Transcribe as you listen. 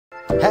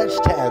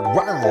Hashtag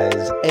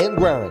rise and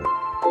grind.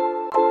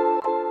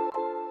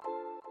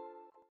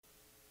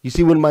 You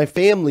see, when my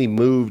family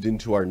moved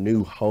into our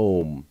new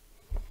home,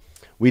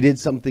 we did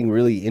something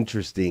really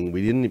interesting.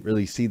 We didn't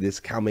really see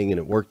this coming, and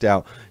it worked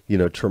out,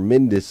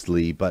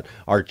 tremendously. But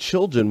our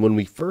children, when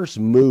we first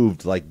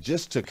moved,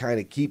 just to kind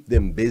of keep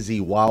them busy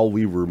while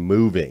we were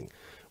moving,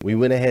 we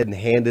went ahead and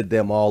handed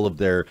them all of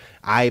their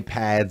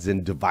iPads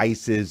and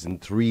devices and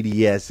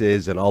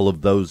 3DSs and all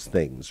of those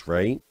things,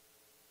 right?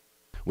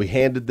 We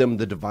handed them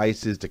the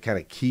devices to kind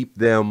of keep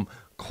them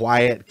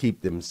quiet,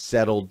 keep them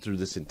settled through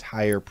this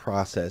entire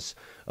process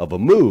of a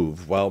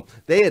move. Well,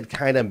 they had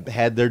kind of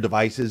had their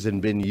devices and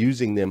been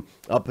using them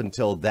up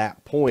until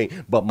that point,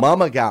 but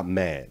Mama got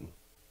mad.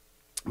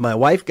 My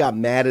wife got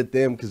mad at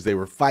them because they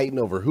were fighting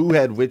over who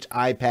had which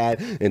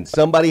iPad, and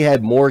somebody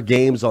had more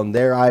games on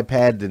their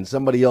iPad than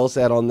somebody else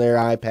had on their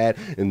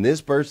iPad, and this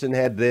person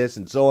had this,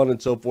 and so on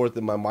and so forth.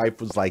 And my wife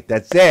was like,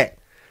 that's it.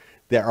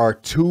 There are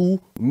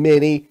too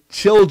many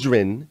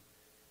children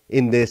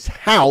in this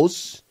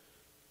house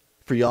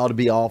for y'all to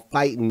be all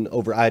fighting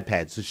over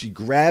iPads. So she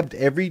grabbed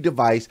every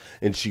device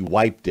and she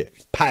wiped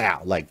it.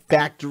 Pow! Like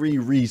factory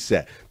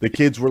reset. The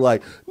kids were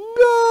like, no!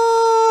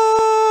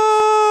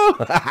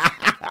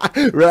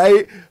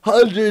 Right?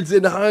 Hundreds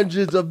and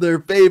hundreds of their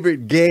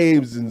favorite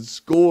games and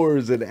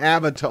scores and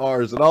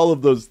avatars and all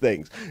of those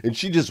things. And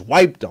she just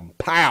wiped them.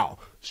 Pow!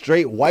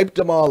 Straight wiped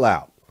them all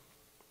out.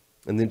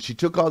 And then she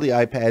took all the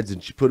iPads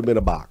and she put them in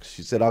a box.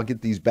 She said, I'll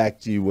get these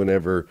back to you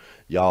whenever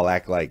y'all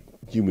act like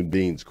human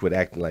beings, quit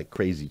acting like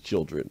crazy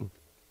children.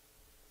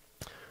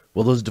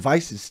 Well, those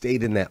devices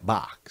stayed in that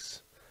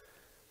box.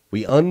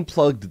 We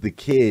unplugged the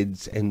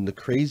kids, and the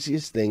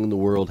craziest thing in the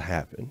world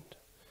happened.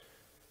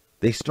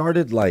 They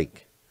started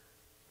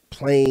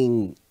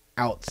playing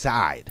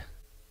outside,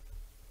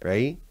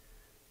 right?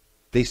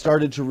 They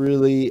started to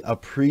really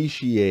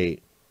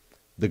appreciate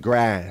the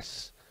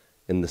grass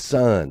and the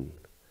sun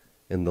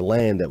and the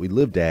land that we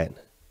lived at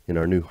in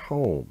our new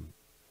home.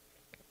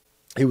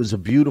 It was a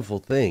beautiful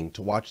thing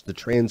to watch the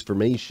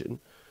transformation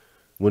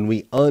when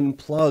we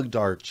unplugged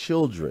our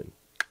children.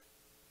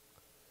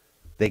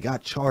 They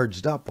got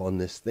charged up on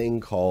this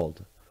thing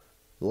called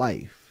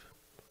life.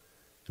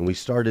 And we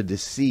started to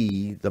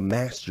see the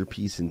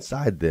masterpiece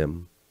inside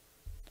them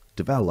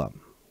develop.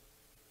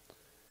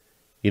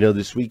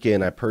 This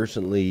weekend I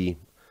personally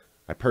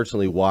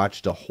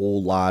watched a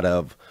whole lot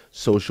of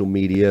social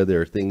media.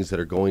 There are things that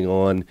are going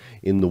on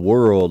in the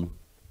world.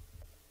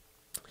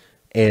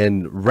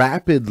 And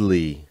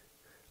rapidly,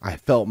 I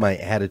felt my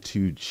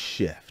attitude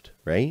shift,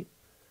 right?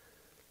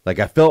 I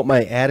felt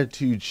my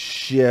attitude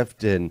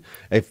shift, and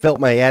I felt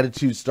my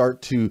attitude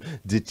start to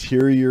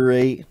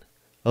deteriorate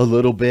a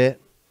little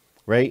bit,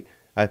 right?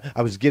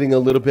 I was getting a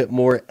little bit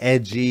more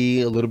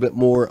edgy, a little bit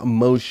more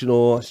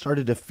emotional. I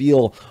started to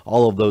feel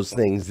all of those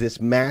things.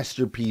 This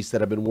masterpiece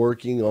that I've been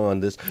working on,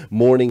 this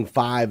morning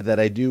 5 that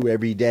I do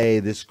every day,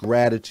 this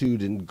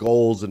gratitude and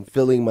goals and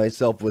filling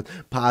myself with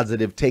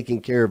positive,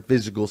 taking care of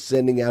physical,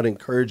 sending out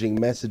encouraging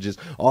messages.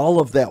 All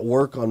of that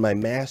work on my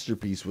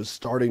masterpiece was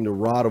starting to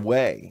rot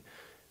away.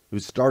 It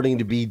was starting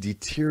to be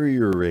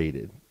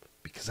deteriorated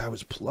because I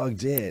was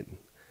plugged in.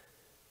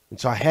 And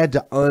so I had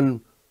to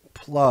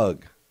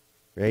unplug.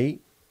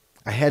 Right?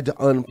 I had to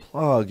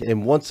unplug.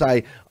 And once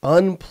I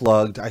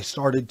unplugged, I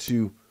started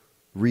to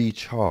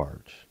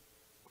recharge.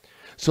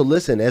 So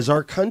listen, as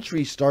our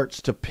country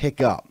starts to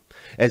pick up,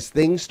 as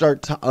things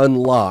start to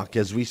unlock,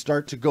 as we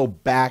start to go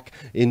back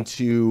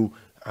into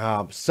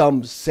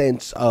some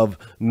sense of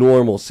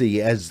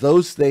normalcy, as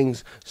those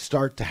things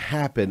start to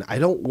happen, I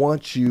don't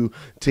want you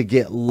to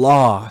get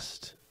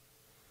lost.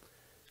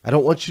 I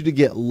don't want you to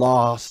get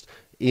lost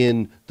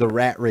in the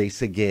rat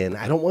race again.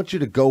 I don't want you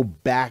to go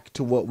back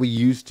to what we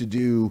used to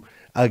do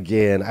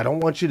again. I don't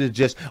want you to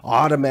just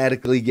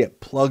automatically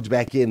get plugged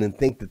back in and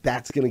think that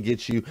that's going to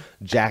get you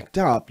jacked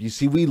up. You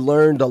see, we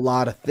learned a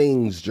lot of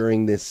things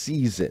during this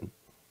season.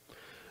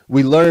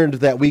 We learned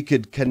that we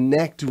could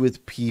connect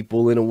with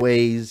people in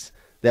ways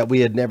that we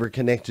had never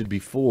connected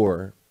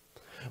before.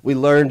 We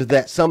learned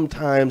that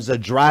sometimes a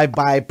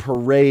drive-by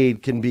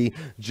parade can be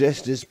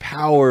just as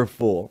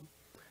powerful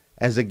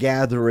as a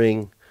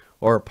gathering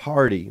or a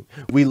party.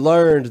 We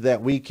learned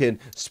that we can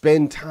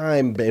spend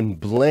time and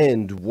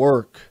blend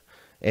work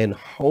and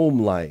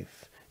home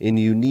life in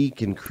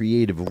unique and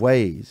creative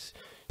ways.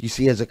 You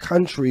see, as a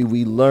country,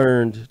 we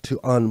learned to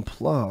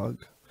unplug.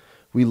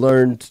 We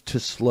learned to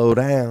slow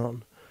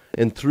down.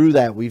 And through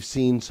that, we've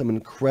seen some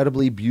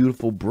incredibly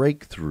beautiful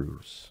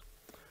breakthroughs.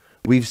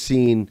 We've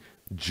seen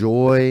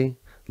joy,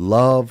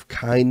 love,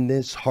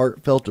 kindness,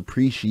 heartfelt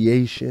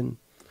appreciation.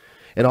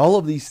 And all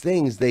of these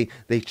things, they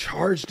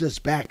charged us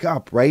back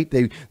up, right?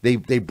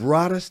 They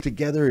brought us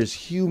together as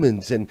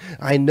humans. And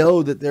I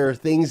know that there are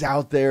things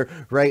out there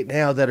right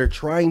now that are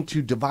trying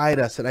to divide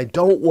us. And I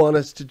don't want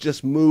us to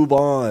just move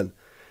on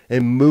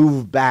and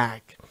move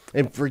back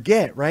and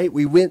forget, right?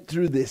 We went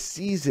through this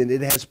season.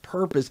 It has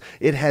purpose.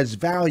 It has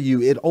value.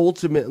 It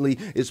ultimately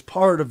is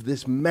part of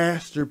this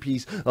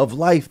masterpiece of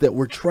life that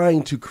we're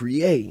trying to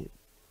create.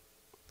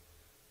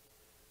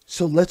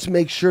 So let's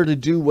make sure to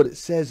do what it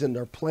says in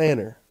our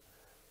planner.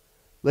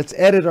 Let's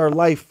edit our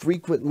life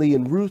frequently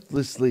and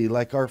ruthlessly,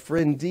 like our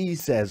friend D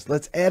says.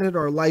 Let's edit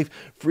our life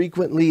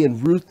frequently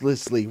and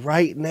ruthlessly.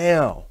 Right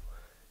now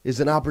is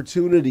an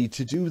opportunity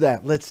to do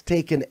that. Let's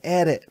take an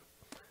edit.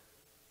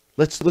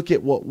 Let's look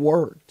at what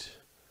worked.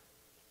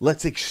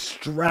 Let's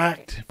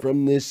extract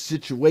from this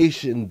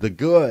situation the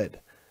good.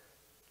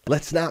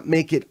 Let's not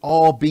make it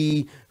all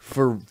be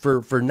for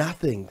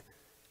nothing.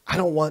 I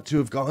don't want to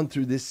have gone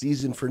through this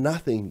season for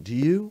nothing. Do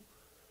you?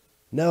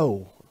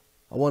 No.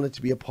 I want it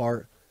to be a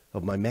part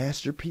of my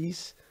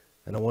masterpiece,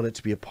 and I want it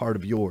to be a part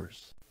of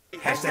yours.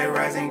 Hashtag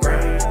rise and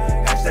grind.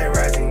 Hashtag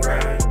rise and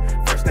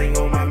grind. First thing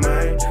on my mind.